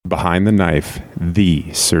Behind the Knife,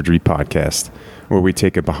 the surgery podcast, where we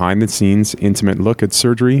take a behind-the-scenes, intimate look at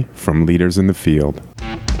surgery from leaders in the field.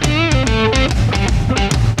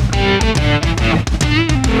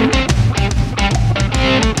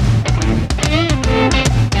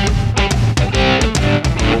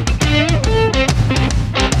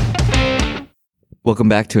 Welcome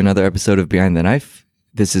back to another episode of Behind the Knife.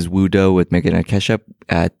 This is Wu Do with Megan Keshup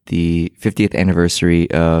at the 50th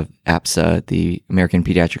anniversary of APSA, the American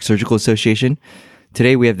Pediatric Surgical Association.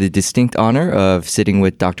 Today we have the distinct honor of sitting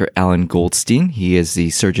with Dr. Alan Goldstein. He is the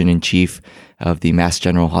Surgeon-in-Chief of the Mass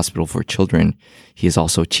General Hospital for Children. He is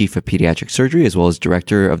also Chief of Pediatric Surgery as well as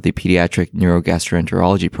Director of the Pediatric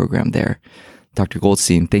Neurogastroenterology program there. Dr.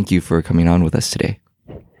 Goldstein, thank you for coming on with us today.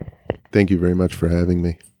 Thank you very much for having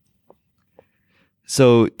me.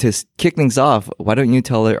 So to kick things off, why don't you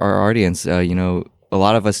tell our audience, a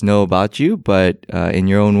lot of us know about you, but in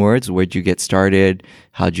your own words, where'd you get started?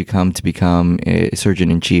 How'd you come to become a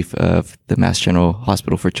surgeon-in-chief of the Mass General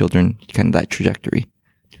Hospital for Children, kind of that trajectory?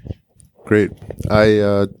 Great.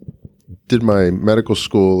 I did my medical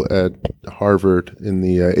school at Harvard in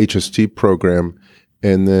the HST program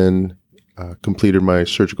and then completed my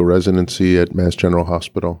surgical residency at Mass General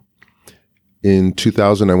Hospital. In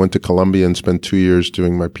 2000, I went to Columbia and spent 2 years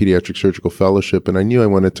doing my pediatric surgical fellowship, and I knew I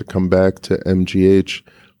wanted to come back to MGH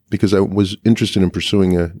because I was interested in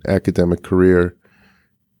pursuing an academic career,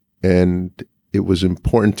 and it was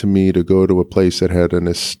important to me to go to a place that had an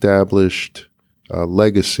established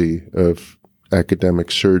legacy of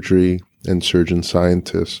academic surgery and surgeon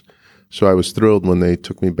scientists. So I was thrilled when they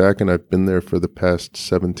took me back, and I've been there for the past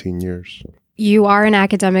 17 years. You are an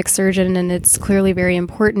academic surgeon, and it's clearly very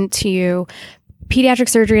important to you. Pediatric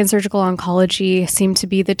surgery and surgical oncology seem to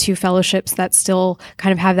be the two fellowships that still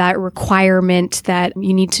kind of have that requirement that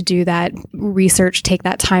you need to do that research, take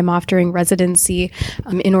that time off during residency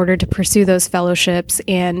in order to pursue those fellowships.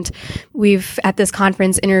 And we've, at this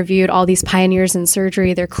conference, interviewed all these pioneers in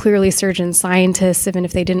surgery. They're clearly surgeon scientists. Even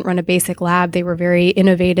if they didn't run a basic lab, they were very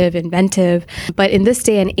innovative, inventive. But in this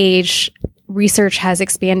day and age, research has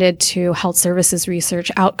expanded to health services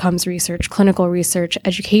research, outcomes research, clinical research,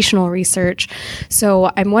 educational research.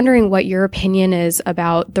 So I'm wondering what your opinion is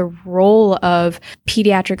about the role of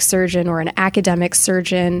pediatric surgeon or an academic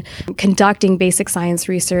surgeon conducting basic science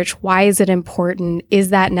research. Why is it important? Is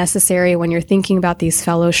that necessary when you're thinking about these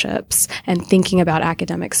fellowships and thinking about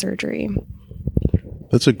academic surgery?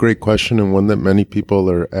 That's a great question, and one that many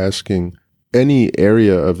people are asking. Any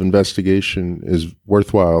area of investigation is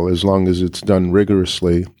worthwhile as long as it's done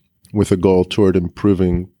rigorously with a goal toward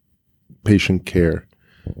improving patient care.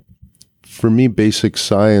 For me, basic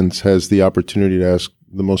science has the opportunity to ask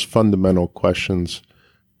the most fundamental questions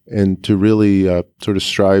and to really sort of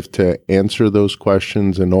strive to answer those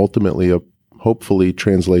questions and ultimately, hopefully,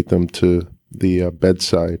 translate them to the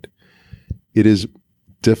bedside. It is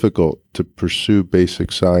difficult to pursue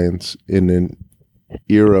basic science in an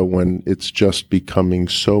era when it's just becoming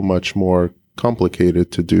so much more complicated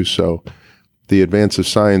to do so. The advance of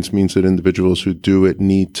science means that individuals who do it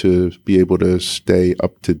need to be able to stay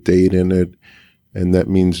up to date in it. And that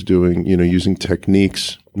means using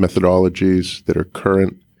techniques, methodologies that are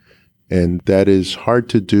current. And that is hard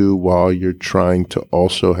to do while you're trying to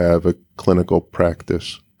also have a clinical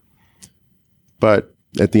practice. But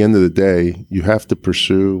at the end of the day, you have to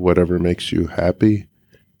pursue whatever makes you happy.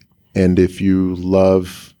 And if you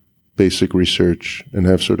love basic research and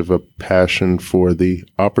have sort of a passion for the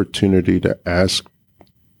opportunity to ask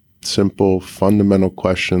simple, fundamental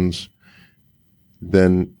questions,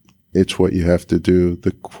 then it's what you have to do.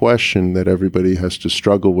 The question that everybody has to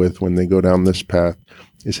struggle with when they go down this path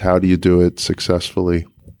is how do you do it successfully?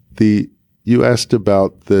 You asked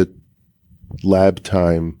about the lab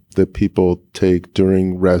time that people take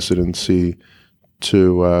during residency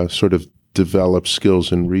to sort of develop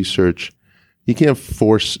skills in research. You can't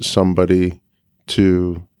force somebody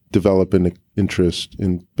to develop an interest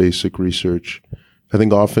in basic research. I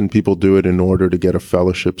think often people do it in order to get a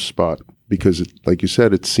fellowship spot because, like you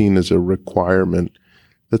said, it's seen as a requirement.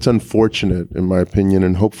 That's unfortunate, in my opinion,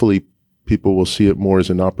 and hopefully people will see it more as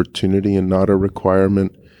an opportunity and not a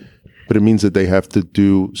requirement. But it means that they have to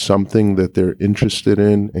do something that they're interested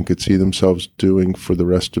in and could see themselves doing for the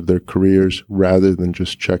rest of their careers rather than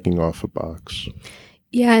just checking off a box.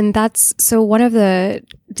 Yeah, and so one of the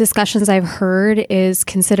discussions I've heard is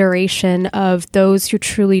consideration of those who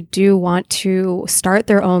truly do want to start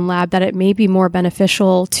their own lab, that it may be more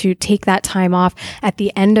beneficial to take that time off at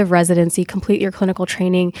the end of residency, complete your clinical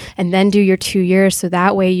training, and then do your 2 years. So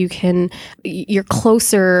that way you're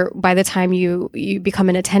closer by the time you become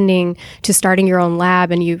an attending to starting your own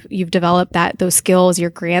lab, and you've developed those skills, your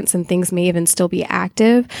grants and things may even still be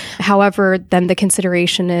active. However, then the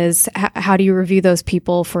consideration is how do you review those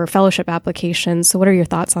people for fellowship applications? So what are your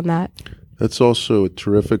thoughts on that? That's also a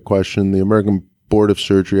terrific question. The American Board of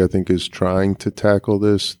Surgery, I think, is trying to tackle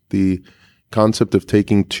this. The concept of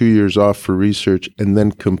taking 2 years off for research and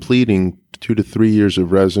then completing 2 to 3 years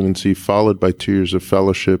of residency followed by 2 years of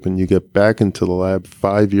fellowship, and you get back into the lab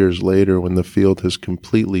 5 years later when the field has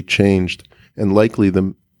completely changed and likely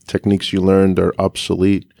the techniques you learned are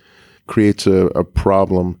obsolete, creates a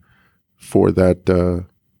problem for that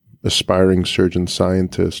aspiring surgeon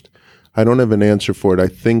scientist. I don't have an answer for it. I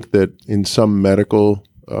think that in some medical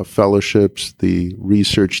fellowships, the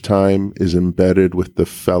research time is embedded with the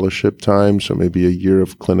fellowship time. So maybe a year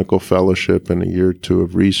of clinical fellowship and a year or two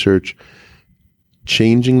of research.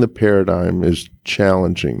 Changing the paradigm is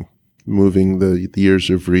challenging. Moving the years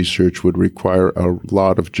of research would require a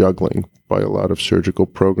lot of juggling by a lot of surgical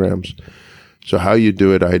programs. So how you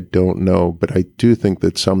do it, I don't know, but I do think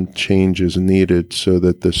that some change is needed so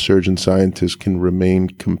that the surgeon scientist can remain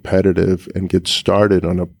competitive and get started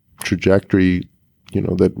on a trajectory,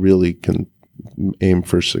 that really can aim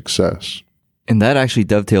for success. And that actually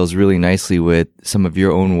dovetails really nicely with some of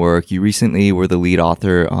your own work. You recently were the lead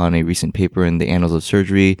author on a recent paper in the Annals of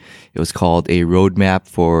Surgery. It was called A Roadmap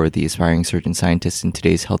for the Aspiring Surgeon Scientist in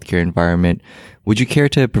Today's Healthcare Environment. Would you care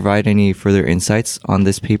to provide any further insights on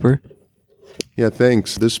this paper? Yeah,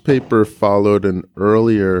 thanks. This paper followed an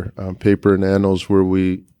earlier paper in Annals where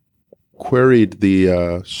we queried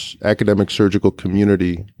the academic surgical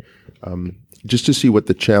community just to see what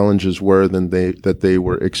the challenges were that they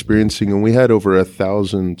were experiencing. And we had over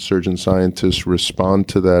 1,000 surgeon scientists respond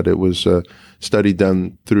to that. It was a study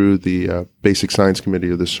done through the Basic Science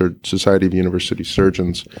Committee of the Society of University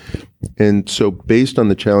Surgeons. And so based on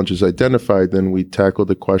the challenges identified, then we tackled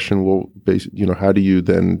the question, how do you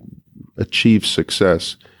then achieve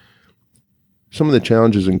success? Some of the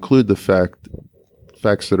challenges include the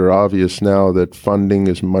facts that are obvious now, that funding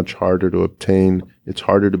is much harder to obtain. It's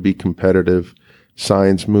harder to be competitive.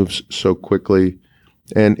 Science moves so quickly,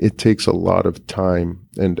 and it takes a lot of time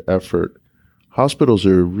and effort. Hospitals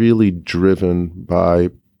are really driven by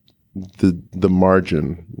the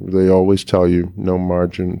margin. They always tell you, no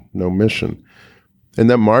margin, no mission. And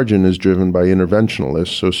that margin is driven by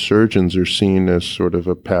interventionalists. So surgeons are seen as sort of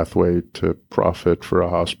a pathway to profit for a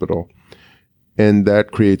hospital. And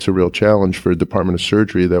that creates a real challenge for a department of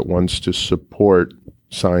surgery that wants to support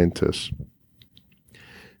scientists.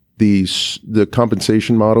 The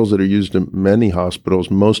compensation models that are used in many hospitals,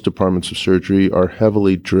 most departments of surgery, are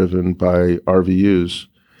heavily driven by RVUs.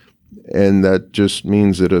 And that just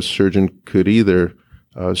means that a surgeon could either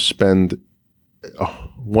spend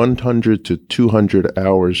 100 to 200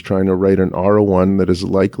 hours trying to write an R01 that is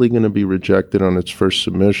likely going to be rejected on its first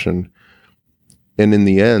submission, and in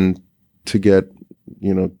the end, to get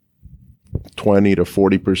 20 to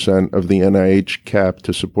 40% of the NIH cap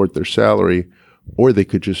to support their salary, or they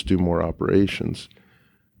could just do more operations.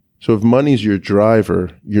 So if money's your driver,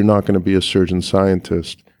 you're not going to be a surgeon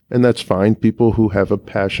scientist, and that's fine. People who have a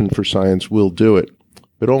passion for science will do it,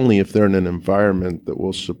 but only if they're in an environment that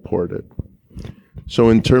will support it. So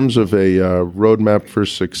in terms of a roadmap for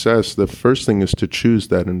success, the first thing is to choose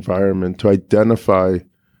that environment, to identify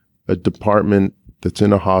a department that's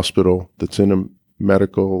in a hospital, that's in a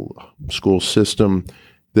medical school system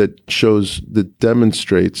that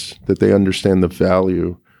demonstrates that they understand the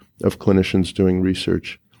value of clinicians doing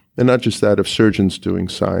research, and not just that, of surgeons doing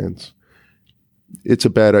science. It's a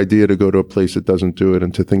bad idea to go to a place that doesn't do it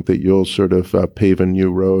and to think that you'll sort of pave a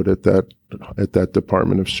new road at that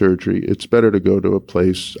department of surgery. It's better to go to a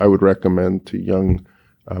place, I would recommend to young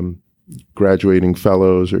graduating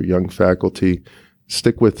fellows or young faculty,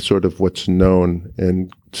 stick with sort of what's known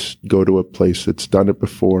and go to a place that's done it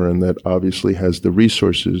before and that obviously has the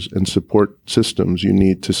resources and support systems you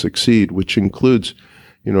need to succeed, which includes,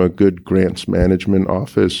 a good grants management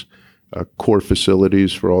office, core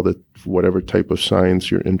facilities for whatever type of science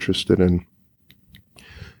you're interested in.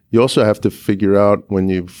 You also have to figure out, when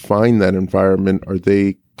you find that environment, are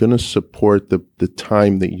they going to support the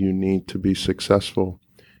time that you need to be successful?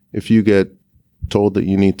 If you get told that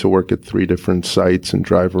you need to work at 3 different sites and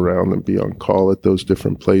drive around and be on call at those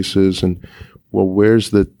different places, and where's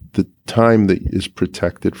the time that is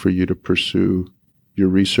protected for you to pursue your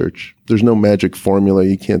research. There's no magic formula.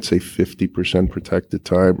 You can't say 50% protected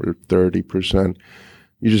time or 30%.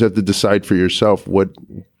 You just have to decide for yourself what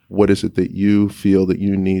is it that you feel that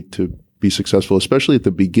you need to be successful, especially at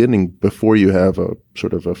the beginning, before you have a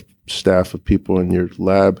sort of a staff of people in your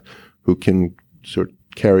lab who can sort of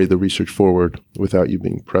carry the research forward without you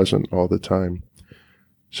being present all the time.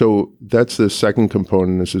 So that's the second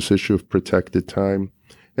component, is this issue of protected time.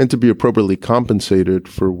 And to be appropriately compensated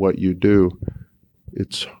for what you do.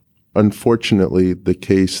 It's unfortunately the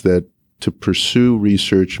case that to pursue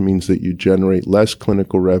research means that you generate less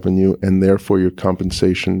clinical revenue, and therefore your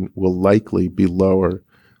compensation will likely be lower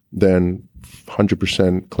than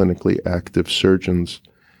 100% clinically active surgeons.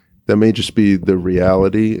 That may just be the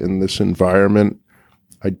reality in this environment.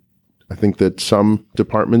 I think that some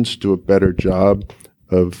departments do a better job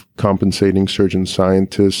of compensating surgeon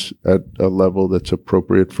scientists at a level that's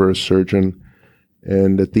appropriate for a surgeon.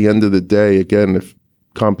 And at the end of the day, again, if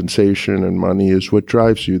compensation and money is what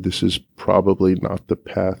drives you, this is probably not the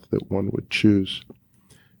path that one would choose.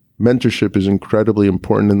 Mentorship is incredibly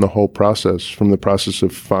important in the whole process, from the process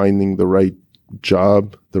of finding the right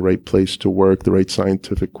job, the right place to work, the right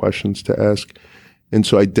scientific questions to ask. And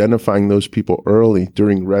so identifying those people early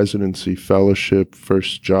during residency, fellowship,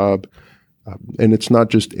 first job, and it's not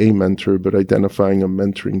just a mentor, but identifying a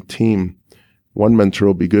mentoring team. One mentor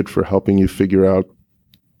will be good for helping you figure out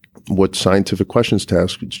what scientific questions to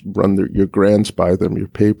ask, run your grants by them, your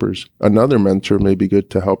papers. Another mentor may be good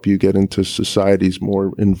to help you get into societies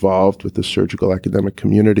more involved with the surgical academic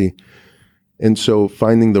community. And so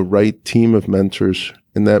finding the right team of mentors,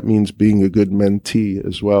 and that means being a good mentee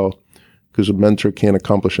as well, because a mentor can't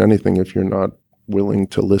accomplish anything if you're not willing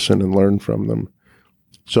to listen and learn from them.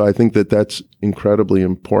 So I think that that's incredibly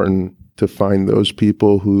important, to find those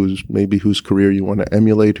people whose career you want to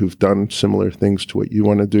emulate, who've done similar things to what you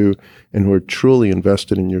want to do, and who are truly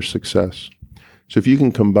invested in your success. So if you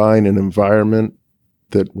can combine an environment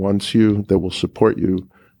that wants you, that will support you,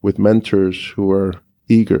 with mentors who are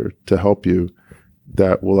eager to help you,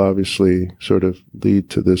 that will obviously sort of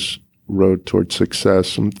lead to this road towards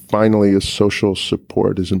success. And finally, a social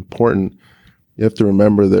support is important. You have to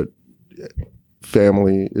remember that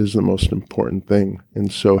family is the most important thing.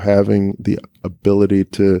 And so having the ability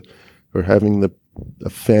to, or having a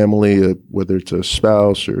family, whether it's a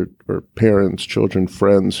spouse or parents, children,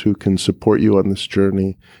 friends who can support you on this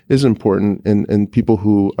journey is important, and people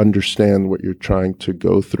who understand what you're trying to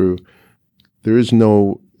go through. It's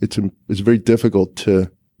very difficult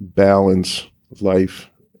to balance life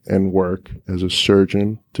and work as a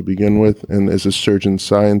surgeon to begin with, and as a surgeon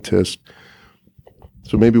scientist.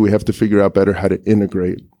 So maybe we have to figure out better how to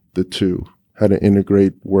integrate the two, how to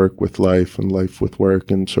integrate work with life and life with work,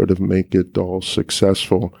 and sort of make it all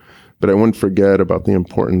successful. But I wouldn't forget about the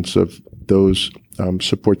importance of those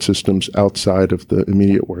support systems outside of the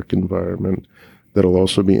immediate work environment that'll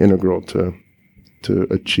also be integral to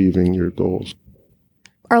achieving your goals.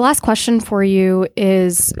 Our last question for you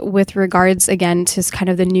is with regards, again, to kind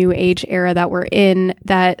of the new age era that we're in,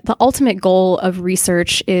 that the ultimate goal of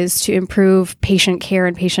research is to improve patient care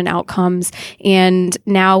and patient outcomes. And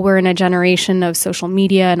now we're in a generation of social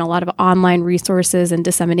media and a lot of online resources and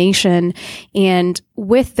dissemination. And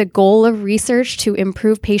with the goal of research to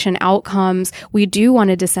improve patient outcomes, we do want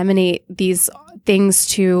to disseminate these things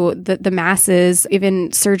to the masses,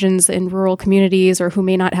 even surgeons in rural communities or who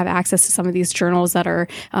may not have access to some of these journals that are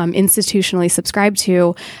institutionally subscribed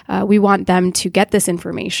to. We want them to get this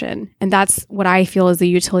information. And that's what I feel is the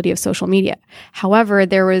utility of social media. However,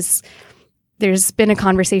 there's been a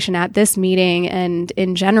conversation at this meeting and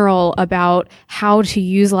in general about how to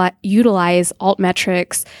utilize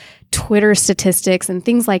altmetrics, Twitter statistics, and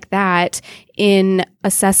things like that in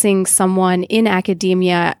assessing someone in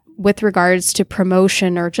academia with regards to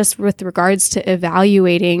promotion, or just with regards to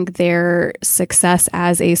evaluating their success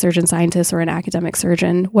as a surgeon scientist or an academic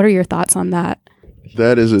surgeon. What are your thoughts on that?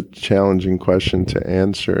 That is a challenging question to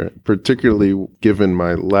answer, particularly given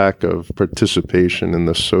my lack of participation in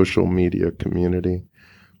the social media community.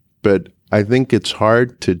 But I think it's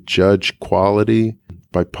hard to judge quality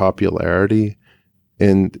by popularity.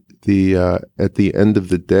 And at the end of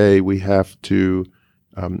the day, we have to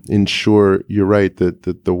ensure, you're right, that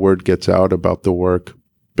the word gets out about the work,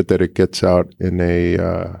 but that it gets out in a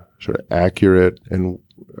sort of accurate and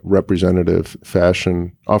representative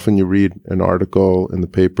fashion. Often you read an article in the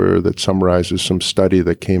paper that summarizes some study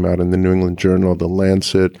that came out in the New England Journal, the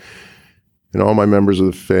Lancet, and all my members of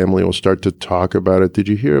the family will start to talk about it. Did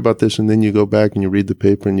you hear about this? And then you go back and you read the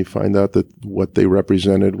paper and you find out that what they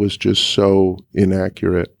represented was just so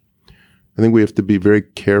inaccurate. I think we have to be very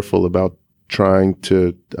careful about trying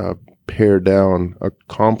to pare down a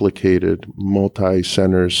complicated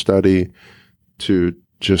multi-center study to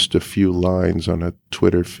just a few lines on a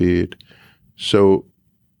Twitter feed. So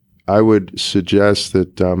I would suggest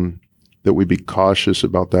that that we be cautious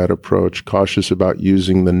about that approach, cautious about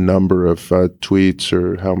using the number of tweets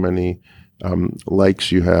or how many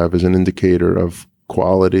likes you have as an indicator of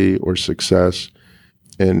quality or success,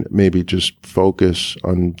 and maybe just focus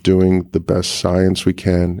on doing the best science we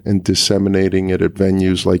can and disseminating it at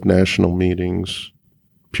venues like national meetings,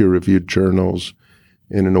 peer-reviewed journals,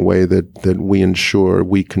 and in a way that we ensure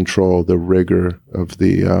we control the rigor of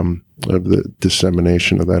the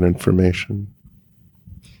dissemination of that information.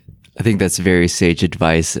 I think that's very sage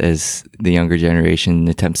advice as the younger generation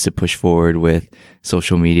attempts to push forward with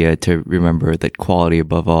social media, to remember that quality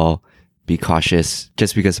above all. Be cautious.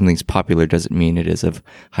 Just because something's popular doesn't mean it is of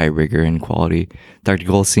high rigor and quality. Dr.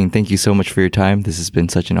 Goldstein, thank you so much for your time. This has been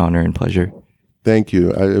such an honor and pleasure. Thank you.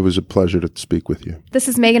 It was a pleasure to speak with you. This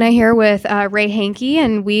is Meghna here with Ray Hankey,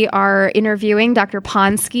 and we are interviewing Dr.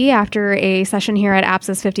 Ponsky after a session here at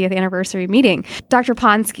APSA's 50th anniversary meeting. Dr.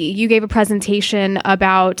 Ponsky, you gave a presentation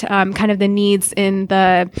about kind of the needs in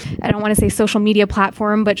the, I don't want to say social media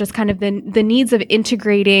platform, but just kind of the needs of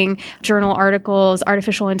integrating journal articles,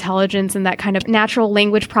 artificial intelligence, and that kind of natural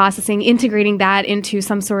language processing, integrating that into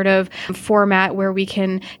some sort of format where we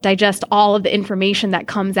can digest all of the information that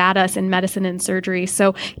comes at us in medicine and surgery.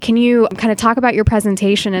 So can you kind of talk about your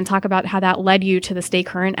presentation and talk about how that led you to the Stay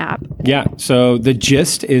Current app? Yeah. So the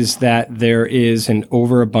gist is that there is an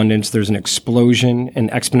overabundance, there's an explosion and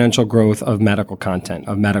exponential growth of medical content,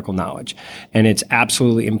 of medical knowledge. And it's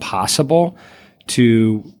absolutely impossible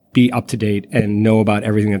to be up to date and know about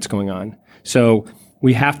everything that's going on. So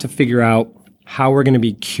we have to figure out how we're going to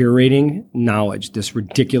be curating knowledge, this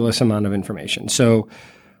ridiculous amount of information. So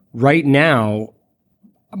right now,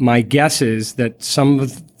 my guess is that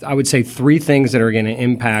I would say three things that are going to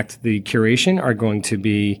impact the curation are going to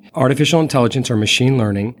be artificial intelligence or machine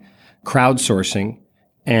learning, crowdsourcing,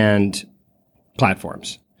 and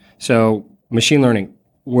platforms. So machine learning,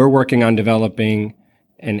 we're working on developing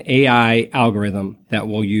an AI algorithm that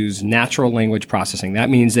will use natural language processing. That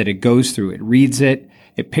means that it goes through, it reads it,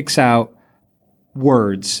 it picks out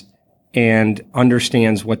words and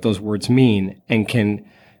understands what those words mean and can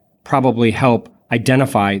probably help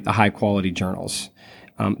identify the high quality journals.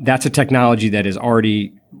 That's a technology that is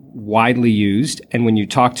already widely used. And when you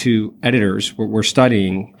talk to editors, what we're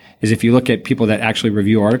studying is if you look at people that actually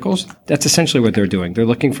review articles, that's essentially what they're doing. They're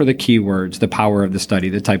looking for the keywords, the power of the study,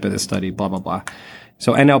 the type of the study, blah, blah, blah.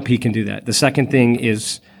 So NLP can do that. The second thing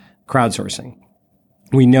is crowdsourcing.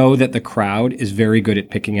 We know that the crowd is very good at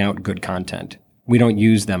picking out good content. We don't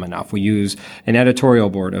use them enough. We use an editorial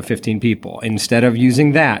board of 15 people. Instead of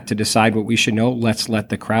using that to decide what we should know, let's let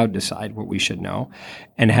the crowd decide what we should know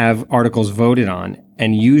and have articles voted on.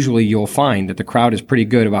 And usually you'll find that the crowd is pretty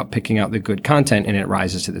good about picking out the good content and it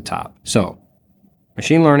rises to the top. So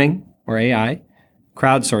machine learning or AI,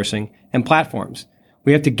 crowdsourcing, and platforms.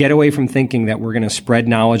 We have to get away from thinking that we're going to spread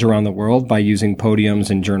knowledge around the world by using podiums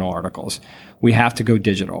and journal articles. We have to go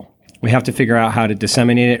digital. We have to figure out how to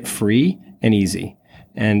disseminate it free and easy.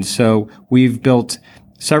 And so we've built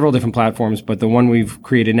several different platforms, but the one we've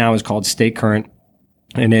created now is called Stay Current.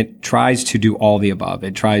 And it tries to do all the above.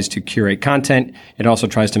 It tries to curate content. It also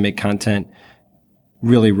tries to make content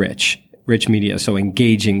really rich media. So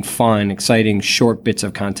engaging, fun, exciting, short bits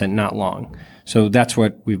of content, not long. So that's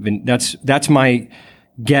what that's my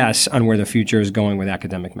guess on where the future is going with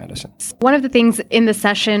academic medicine. One of the things in the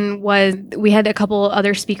session was we had a couple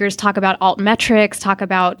other speakers talk about altmetrics, talk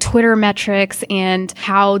about Twitter metrics, and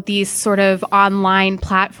how these sort of online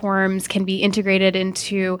platforms can be integrated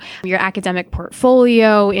into your academic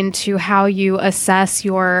portfolio, into how you assess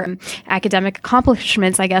your academic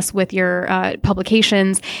accomplishments, I guess, with your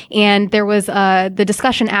publications. And there was the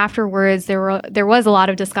discussion afterwards. There was a lot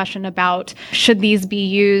of discussion about should these be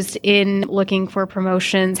used in looking for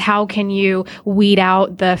promotion. How can you weed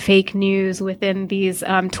out the fake news within these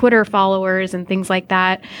Twitter followers and things like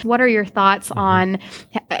that? What are your thoughts on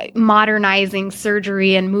modernizing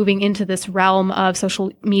surgery and moving into this realm of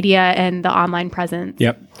social media and the online presence?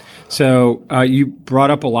 Yep. So you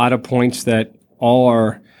brought up a lot of points that all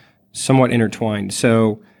are somewhat intertwined.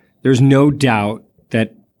 So there's no doubt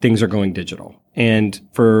that things are going digital. And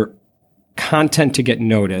for content to get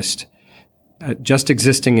noticed, just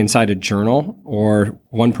existing inside a journal or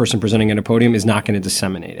one person presenting at a podium is not going to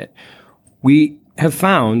disseminate it. We have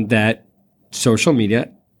found that social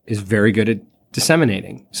media is very good at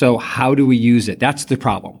disseminating. So how do we use it? That's the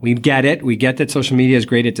problem. We get it. We get that social media is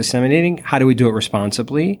great at disseminating. How do we do it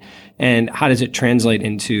responsibly? And how does it translate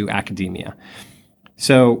into academia?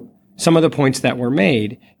 So some of the points that were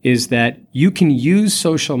made is that you can use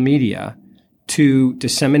social media to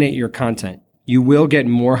disseminate your content. You will get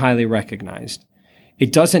more highly recognized.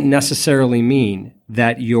 It doesn't necessarily mean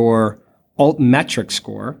that your altmetric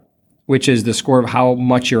score, which is the score of how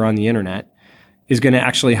much you're on the internet, is going to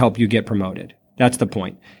actually help you get promoted. That's the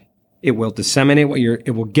point. It will disseminate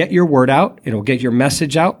it will get your word out. It'll get your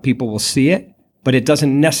message out. People will see it, but it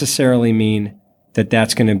doesn't necessarily mean that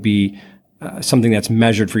that's going to be something that's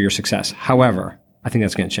measured for your success. However, I think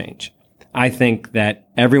that's going to change. I think that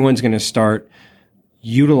everyone's going to start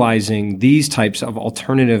utilizing these types of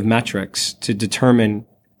alternative metrics to determine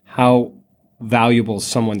how valuable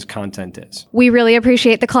someone's content is. We really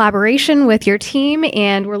appreciate the collaboration with your team,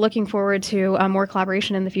 and we're looking forward to more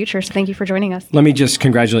collaboration in the future. So thank you for joining us. Let me just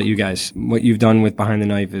congratulate you guys. What you've done with Behind the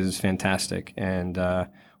Knife is fantastic. And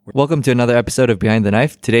welcome to another episode of Behind the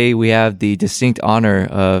Knife. Today we have the distinct honor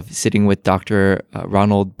of sitting with Dr.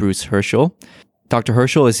 Ronald Bruce Herschel. Dr.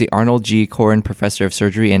 Herschel is the Arnold G. Koren Professor of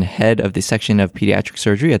Surgery and head of the section of pediatric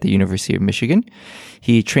surgery at the University of Michigan.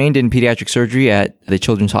 He trained in pediatric surgery at the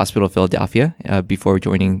Children's Hospital of Philadelphia before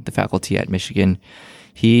joining the faculty at Michigan.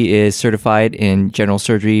 He is certified in general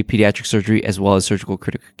surgery, pediatric surgery, as well as surgical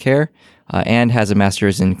critical care, and has a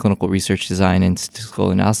master's in clinical research design and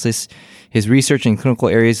statistical analysis. His research and clinical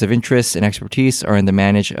areas of interest and expertise are in the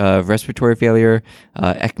management of respiratory failure,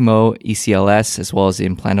 ECMO, ECLS, as well as the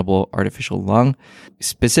implantable artificial lung.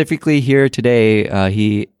 Specifically here today,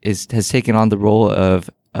 he has taken on the role of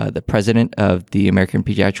the president of the American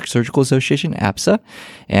Pediatric Surgical Association, APSA,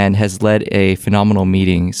 and has led a phenomenal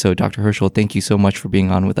meeting. So, Dr. Herschel, thank you so much for being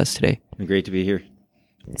on with us today. Great to be here.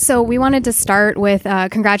 So we wanted to start with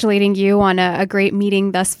congratulating you on a great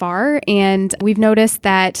meeting thus far. And we've noticed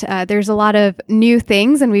that there's a lot of new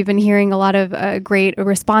things, and we've been hearing a lot of great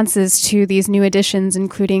responses to these new additions,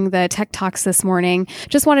 including the Tech Talks this morning.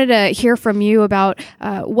 Just wanted to hear from you about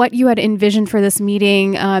what you had envisioned for this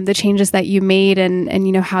meeting, the changes that you made, and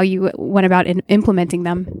you know how you went about implementing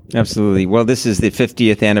them. Absolutely. Well, this is the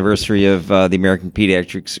 50th anniversary of the American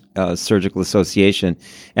Pediatric Surgical Association,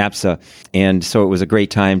 APSA. And so it was a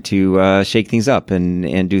great time to shake things up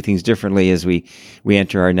and do things differently as we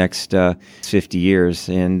enter our next 50 years.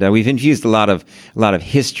 And we've infused a lot of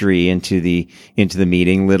history into the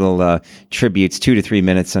meeting, little tributes, 2 to 3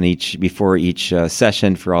 minutes on before each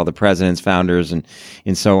session for all the presidents, founders, and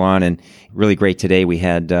so on. And really great today. We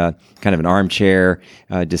had kind of an armchair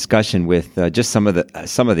discussion with just some of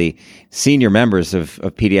the senior members of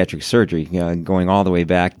pediatric surgery, going all the way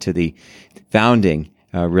back to the founding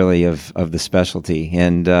really of the specialty.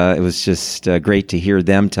 And it was just great to hear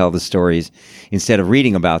them tell the stories instead of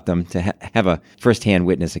reading about them, to have a firsthand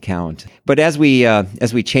witness account. But as we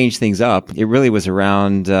changed things up, it really was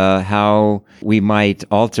around how we might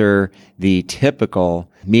alter the typical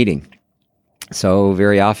meeting. So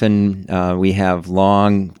very often we have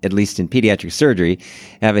long, at least in pediatric surgery,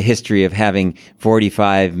 have a history of having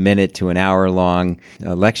 45-minute to an hour-long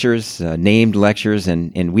lectures, named lectures,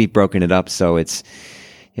 and we've broken it up so it's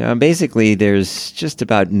basically there's just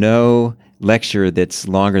about no lecture that's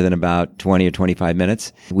longer than about 20 or 25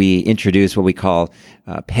 minutes. We introduce what we call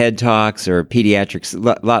PED talks, or pediatrics,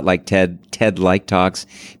 a lot like TED-like talks,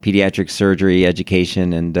 pediatric surgery,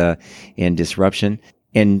 education, and disruption,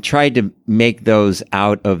 and tried to make those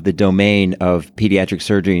out of the domain of pediatric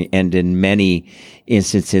surgery, and in many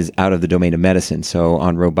instances out of the domain of medicine, so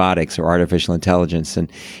on robotics or artificial intelligence.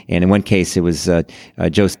 And in one case, it was Joe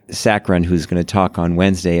Saccharin, who's going to talk on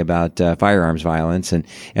Wednesday about firearms violence and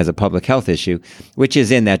as a public health issue, which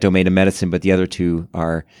is in that domain of medicine, but the other two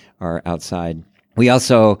are outside. We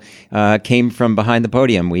also came from behind the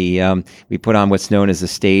podium. We put on what's known as a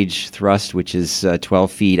stage thrust, which is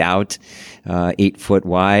 12 feet out, 8 foot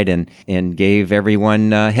wide, and gave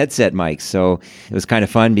everyone headset mics. So it was kind of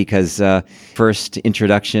fun because first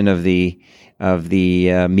introduction of the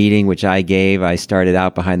meeting, which I gave, I started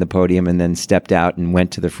out behind the podium and then stepped out and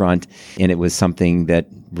went to the front, and it was something that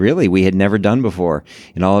really we had never done before.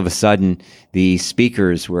 And all of a sudden, the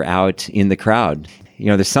speakers were out in the crowd.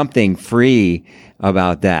 There's something free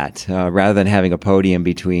about that, rather than having a podium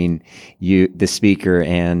between you, the speaker,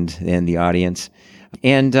 and the audience.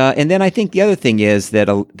 And then I think the other thing is that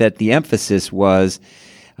the emphasis was,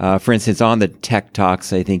 for instance, on the Tech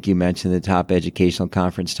Talks. I think you mentioned the top educational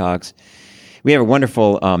conference talks. We have a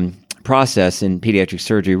wonderful process in pediatric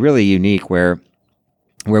surgery, really unique, where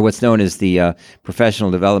where what's known as the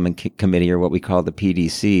Professional Development Committee, or what we call the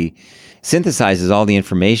PDC, synthesizes all the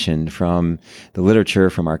information from the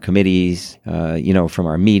literature, from our committees, from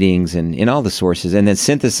our meetings and all the sources, and then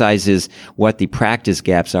synthesizes what the practice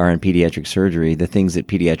gaps are in pediatric surgery, the things that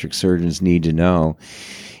pediatric surgeons need to know.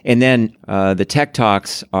 And then the tech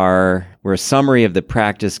talks were a summary of the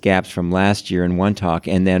practice gaps from last year in one talk,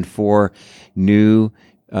 and then 4 new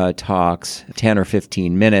talks, 10 or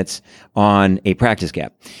 15 minutes on a practice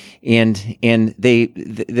gap. And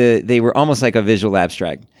they were almost like a visual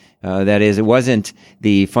abstract. That is, it wasn't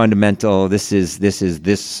the fundamental, this is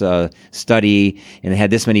this study, and it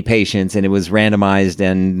had this many patients, and it was randomized,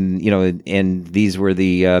 and these were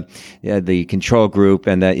the control group,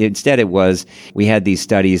 and instead it was, we had these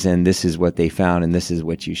studies, and this is what they found, and this is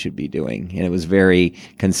what you should be doing. And it was very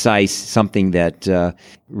concise, something that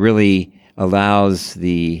really allows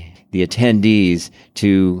the attendees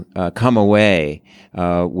to come away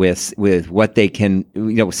with what they can,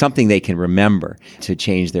 something they can remember to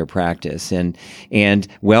change their practice, and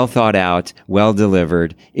well thought out, well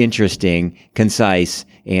delivered, interesting, concise,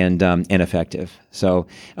 and effective. So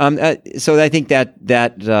I think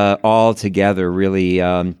that all together really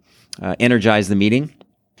energized the meeting.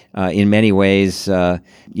 In many ways, I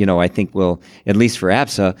think will, at least for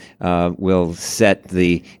APSA, will set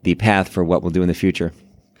the path for what we'll do in the future.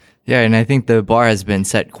 Yeah, and I think the bar has been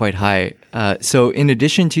set quite high. So in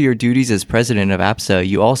addition to your duties as president of APSA,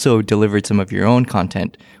 you also delivered some of your own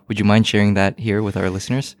content. Would you mind sharing that here with our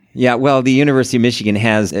listeners? Yeah, well, the University of Michigan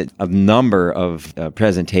has a number of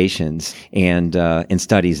presentations and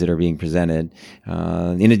studies that are being presented.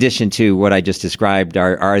 In addition to what I just described,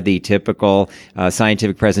 are the typical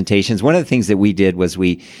scientific presentations. One of the things that we did was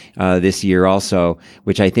this year also,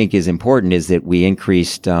 which I think is important, is that we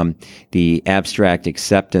increased the abstract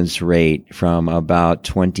acceptance rate from about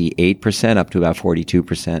 28% up to about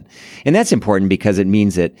 42%. And that's important because it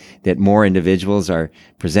means that more individuals are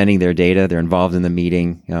presenting their data, they're involved in the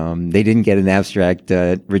meeting. They didn't get an abstract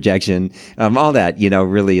rejection. All that,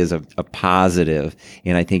 really is a positive,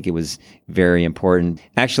 and I think it was very important.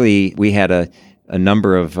 Actually, we had a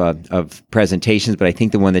number of presentations, but I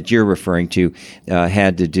think the one that you're referring to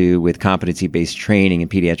had to do with competency-based training in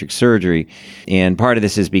pediatric surgery, and part of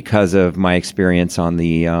this is because of my experience on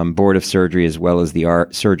the board of surgery as well as the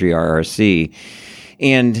surgery RRC,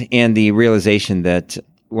 and the realization that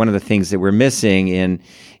one of the things that we're missing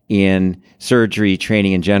in surgery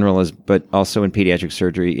training in general but also in pediatric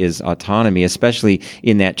surgery is autonomy, especially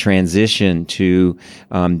in that transition to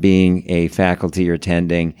being a faculty or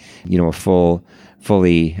attending, a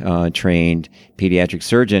fully trained pediatric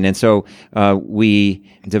surgeon. And so we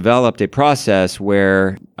developed a process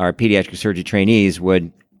where our pediatric surgery trainees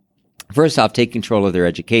would, first off, take control of their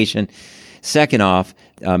education. Second off,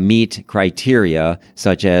 meet criteria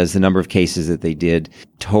such as the number of cases that they did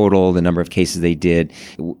total, the number of cases they did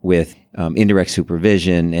with indirect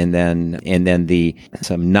supervision, and then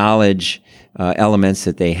some knowledge elements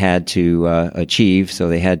that they had to achieve. So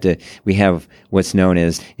we have what's known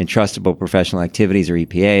as entrustable professional activities, or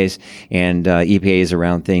EPAs, and EPAs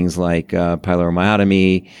around things like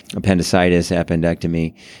pyloromyotomy, appendicitis,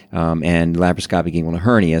 appendectomy, and laparoscopic inguinal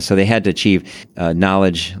hernia. So they had to achieve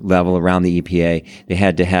knowledge level around the EPA. They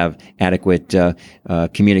had to have adequate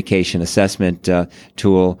communication assessment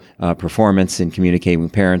tool, performance in communicating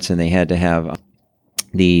with parents, and they had to have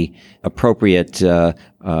the appropriate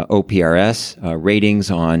OPRS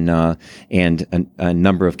ratings on and a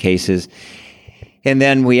number of cases. And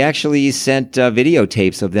then we actually sent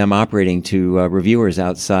videotapes of them operating to reviewers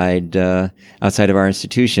outside of our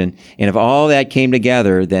institution. And if all that came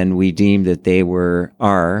together, then we deemed that they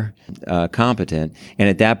are competent. And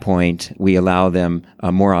at that point, we allow them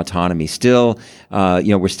more autonomy. Still,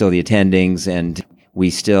 we're still the attendings, and we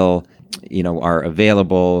still are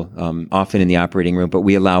available often in the operating room, but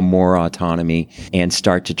we allow more autonomy and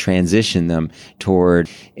start to transition them toward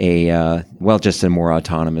just a more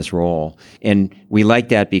autonomous role. And we like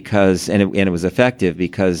that because, and it was effective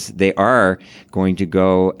because they are going to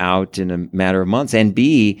go out in a matter of months and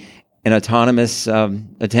be an autonomous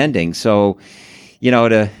attending. So,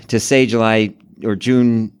 to say July or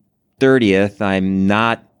June 30th, I'm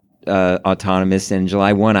not autonomous, and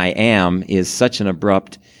July 1 I am, is such an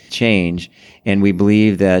abrupt change, and we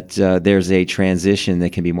believe that there's a transition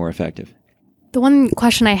that can be more effective. The one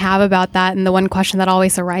question I have about that, and the one question that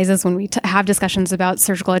always arises when we have discussions about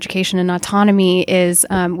surgical education and autonomy, is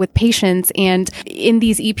with patients. And in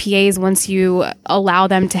these EPAs, once you allow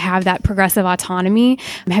them to have that progressive autonomy,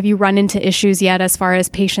 have you run into issues yet as far as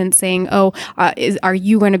patients saying, are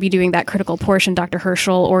you going to be doing that critical portion, Dr.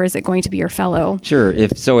 Herschel, or is it going to be your fellow? Sure.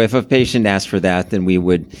 If a patient asked for that, then we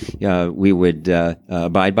would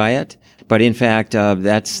abide by it. But in fact,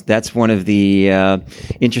 that's one of the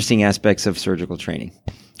interesting aspects of surgical training,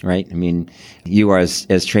 right? I mean, you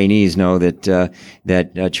as trainees know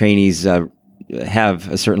that trainees have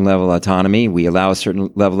a certain level of autonomy. We allow a certain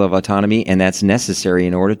level of autonomy, and that's necessary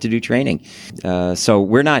in order to do training. So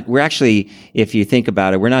we're actually, if you think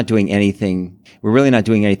about it, we're really not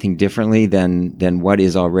doing anything differently than what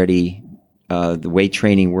is already the way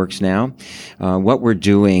training works now. What we're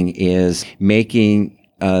doing is making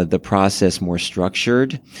the process more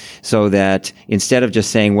structured, so that instead of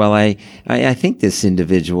just saying, well, I think this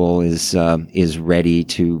individual is ready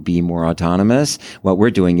to be more autonomous, what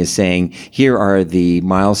we're doing is saying, here are the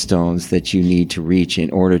milestones that you need to reach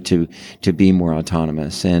in order to be more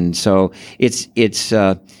autonomous. And so it's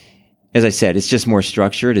as I said, it's just more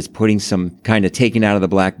structured. It's putting some kind of taking out of the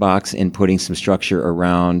black box and putting some structure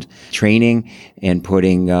around training, and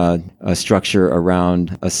putting a structure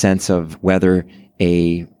around a sense of whether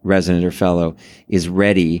a resident or fellow is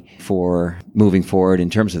ready for moving forward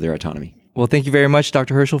in terms of their autonomy. Well, thank you very much,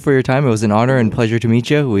 Dr. Herschel, for your time. It was an honor and pleasure to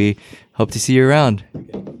meet you. We hope to see you around.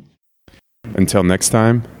 Until next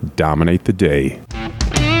time, dominate the day.